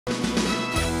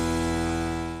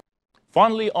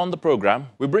Finally on the program,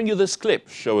 we bring you this clip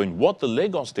showing what the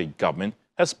Lagos State government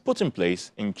has put in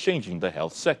place in changing the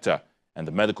health sector and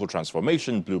the medical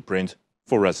transformation blueprint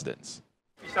for residents.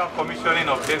 Official commissioning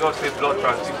of Lagos State blood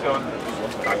transfusion,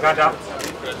 Agada,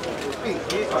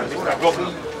 Mr.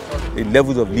 Governor. The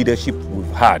levels of leadership we've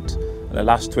had in the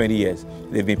last 20 years,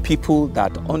 there have been people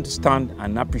that understand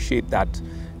and appreciate that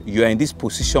you are in this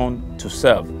position to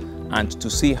serve and to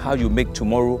see how you make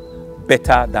tomorrow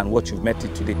better than what you've met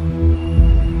it today.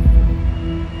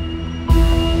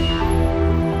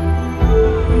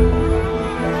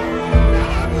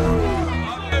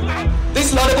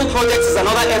 This laudable project is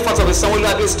another effort of the Sanwo-Olu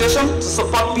administration to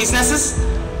support businesses,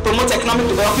 promote economic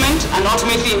development, and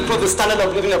ultimately improve the standard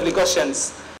of living of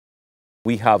Lagosians.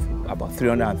 We have about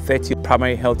 330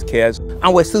 primary health cares,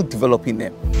 and we're still developing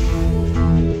them.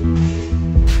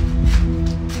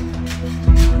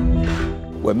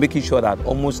 We're making sure that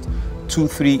almost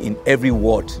 2-3 in every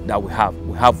ward that we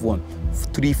have one.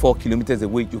 3-4 kilometers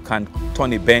away, you can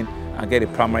turn a bend and get a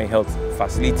primary health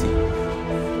facility.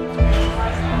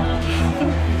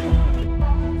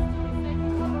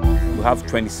 We have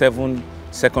 27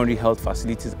 secondary health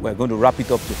facilities. We're going to wrap it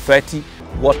up to 30.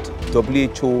 What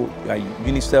WHO,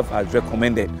 UNICEF has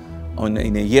recommended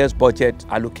in a year's budget,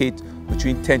 allocate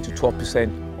between 10 to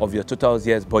 12% of your total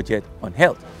year's budget on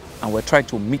health. And we're trying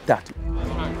to meet that.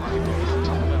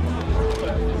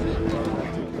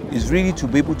 It's really to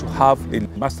be able to have a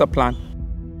master plan,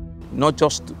 not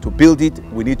just to build it,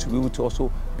 we need to be able to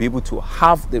also be able to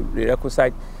have the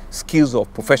requisite skills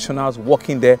of professionals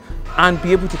working there and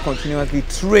be able to continuously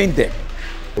train them.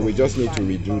 We just need to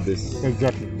redo this.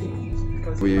 Exactly.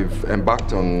 We've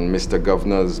embarked on Mr.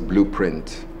 Governor's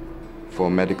blueprint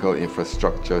for medical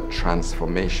infrastructure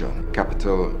transformation,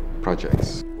 capital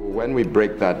projects. When we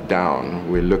break that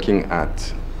down, we're looking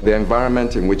at the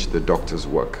environment in which the doctors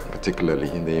work, particularly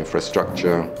in the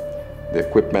infrastructure, the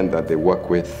equipment that they work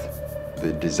with,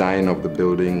 the design of the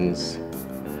buildings,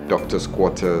 doctors'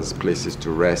 quarters, places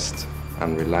to rest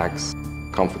and relax,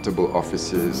 comfortable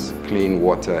offices, clean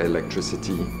water,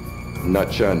 electricity,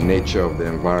 nurture and nature of the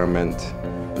environment.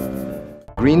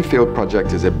 Greenfield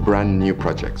project is a brand new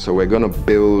project, so we're going to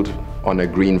build on a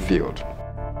greenfield.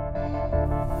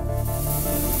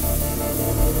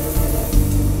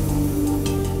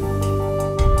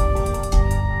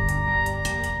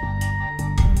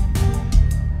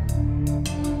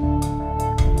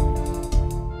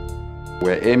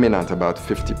 We're aiming at about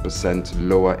 50%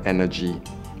 lower energy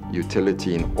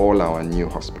utility in all our new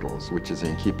hospitals, which is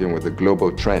in keeping with the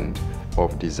global trend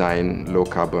of design, low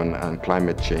carbon and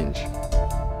climate change.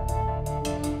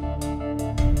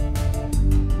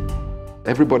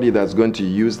 Everybody that's going to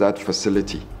use that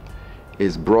facility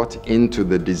is brought into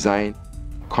the design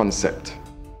concept.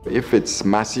 If it's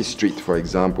Massey Street, for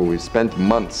example, we've spent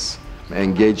months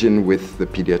engaging with the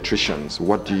pediatricians.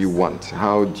 What do you want?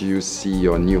 How do you see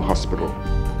your new hospital?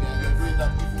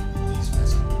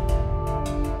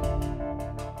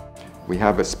 We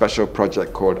have a special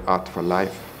project called Art for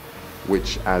Life,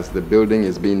 which as the building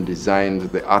is being designed,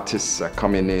 the artists are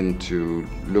coming in to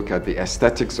look at the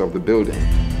aesthetics of the building.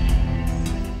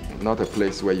 Not a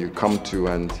place where you come to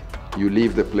and you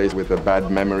leave the place with a bad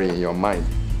memory in your mind.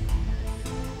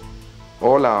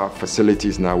 All our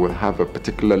facilities now will have a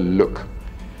particular look.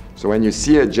 So when you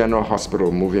see a general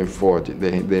hospital moving forward,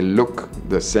 they look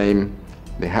the same,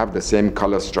 they have the same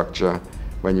color structure.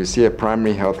 When you see a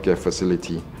primary healthcare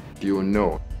facility, you will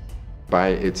know by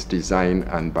its design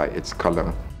and by its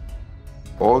color.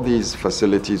 All these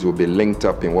facilities will be linked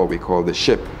up in what we call the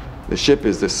SHIP. The SHIP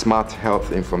is the Smart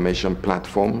Health Information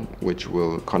Platform, which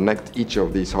will connect each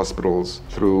of these hospitals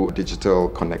through digital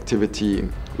connectivity.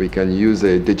 We can use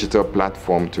a digital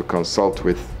platform to consult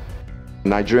with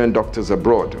Nigerian doctors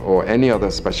abroad or any other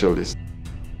specialist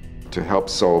to help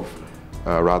solve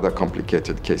rather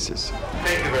complicated cases.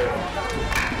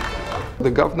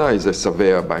 The governor is a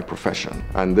surveyor by profession,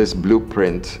 and this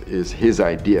blueprint is his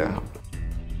idea.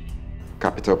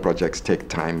 Capital projects take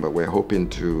time, but we're hoping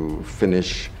to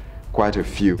finish quite a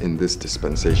few in this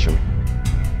dispensation.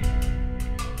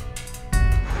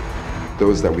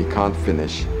 Those that we can't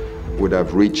finish would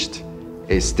have reached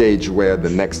a stage where the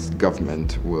next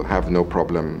government will have no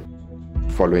problem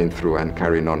following through and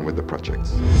carrying on with the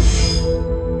projects.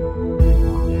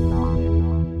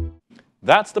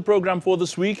 That's the program for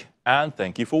this week, and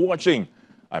thank you for watching.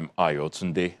 I'm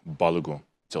Ayotunde Balogun.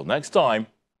 Till next time,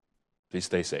 please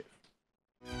stay safe.